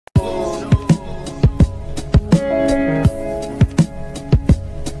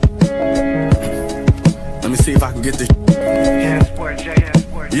if I can get this.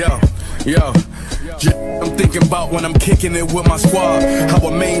 Yo. I'm thinking about when I'm kicking it with my squad. How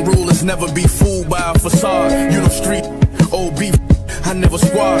a main rule is never be fooled by a facade. You know, street, old beef, I never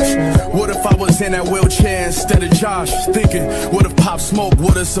squash. What if I was in that wheelchair instead of Josh? Thinking, what if Pop Smoke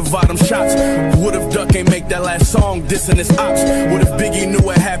would've survived them shots? What if Duck ain't make that last song dissing his ops? What if Biggie knew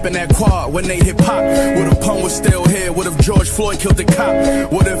what happened at Quad when they hit pop? What if Pun was still here? What if George Floyd killed the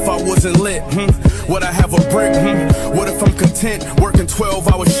cop? What if I wasn't lit? Would I have a brick? What if I'm content working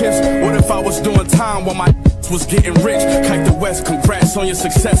 12-hour shifts? What if I was doing time while my was getting rich? Kite the West, congrats on your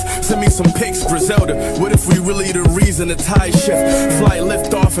success. Send me some pics, Griselda. What if we really the reason the tide shift? Flight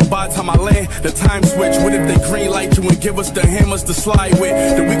lift off and by the time I land, the time switch. What if they green light you and give us the hammers to slide with?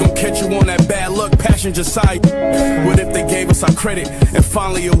 Then we gon' catch you on that bad luck passenger side. What if they gave us our credit and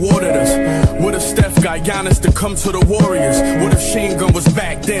finally awarded us? What if Steph got Giannis to come to the Warriors? What if Sheen Gun was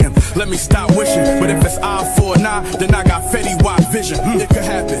back? Damn, let me stop wishing. But if it's I for an eye, then I got Fetty Wap vision. It could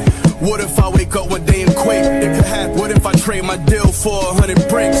happen. What if I wake up one day and quake? It could happen. What if I trade my deal for 100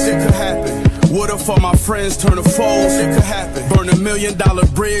 bricks? It could happen. What if all my friends turn to foes? It could happen. Burn $1 million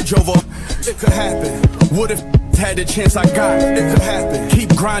bridge over. It could happen. What if had the chance I got? It could happen.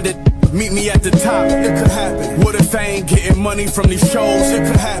 Keep grinding. Meet me at the top. It could happen. What if I ain't getting money from these shows? It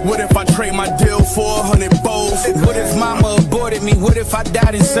could happen. What if I trade my deal for 100 bowls? What if mama aborted me? What if I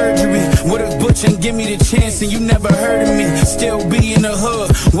died in surgery? What if Butch ain't give me the chance and you never heard of me? Still be in the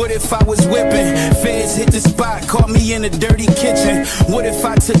hood. What if I was whipping? Feds hit the spot, caught me in a dirty kitchen. What if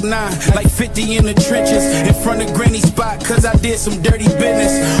I took 9, like 50 in the trenches, in front of Granny's spot, cause I did some dirty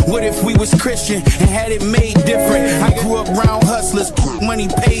business? What if we was Christian and had it made different? I grew up round hustlers, money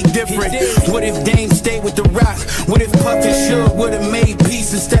paid different. What if Dame stayed with the Rock? What if Puff and Suge would've made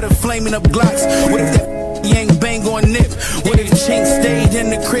peace instead of flaming up Glocks? What if that Yang Bang on Nip? What if Chink stayed in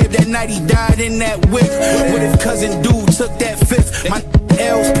the crib that night he died in that whip? What if Cousin Dude took that fifth? My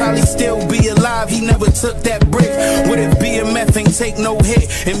L's probably still be alive, he never took that brick. What if BMF ain't take no hit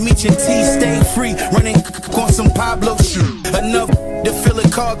and Meech and T stay free, running on some Pablo shit? Enough to fill a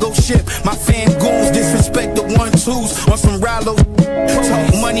cargo ship. My fam goons disrespect the 1-2s on some Rallo.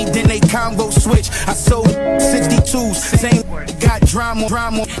 Talk money, then they combo switch. I sold 62s, same got drama,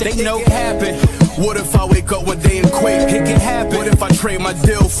 they know it happen. What if I wake up one day and quake? It can happen. What if I trade my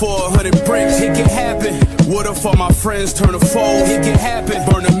deal for 100 bricks? It can happen. What if all my friends turn to foes? It can happen.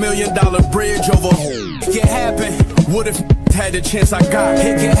 Burn $1 million bridge over. It can happen. What if had the chance I got?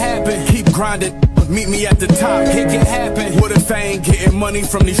 It can happen. Keep grinding. Meet me at the top. It can happen. What if I ain't getting money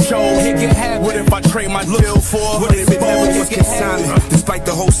from these shows? It can happen. What if I trade my deal for 100 What if it never was consignment? Despite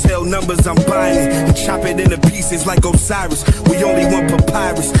the wholesale numbers, I'm buying it and chop it into pieces like Osiris. We only want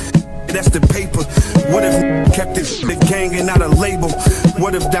papyrus. That's the paper. What if kept it the gang and not a label?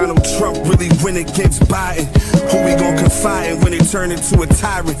 What if Donald Trump really went against Biden? Who we gon' confide in when it turn into a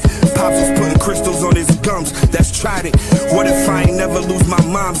tyrant? Pops was putting crystals on his gums, that's trident. What if I ain't never lose my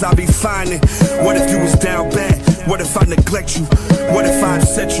moms, I'll be finding? What if you was down bad? What if I neglect you? What if I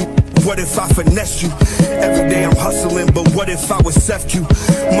upset you? What if I finesse you? Every day I'm hustling, but what if I was Seth you?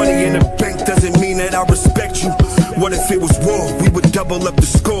 Money in the bank doesn't mean that I respect you. What if it was war? We would double up the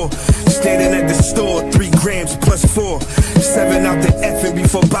score. Standing at the store, 3 grams plus 4. 7 out the effing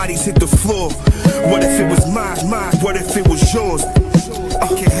before bodies hit the floor. What if it was mine? What if it was yours?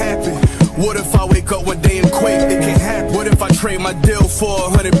 It can happen. What if I wake up one day and quake? It can happen. What if I trade my deal for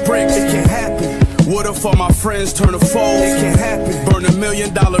 100 bricks? It can happen. What if all my friends turn to foes? It can happen. Burn $1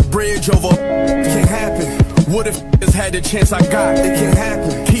 million bridge over. It can happen. What if had the chance I got? It can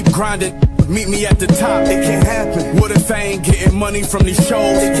happen. Keep grinding. Meet me at the top. It can happen. What if I ain't getting money from these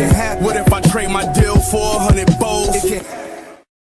shows? It can happen. What if I trade my deal for 100 bowls?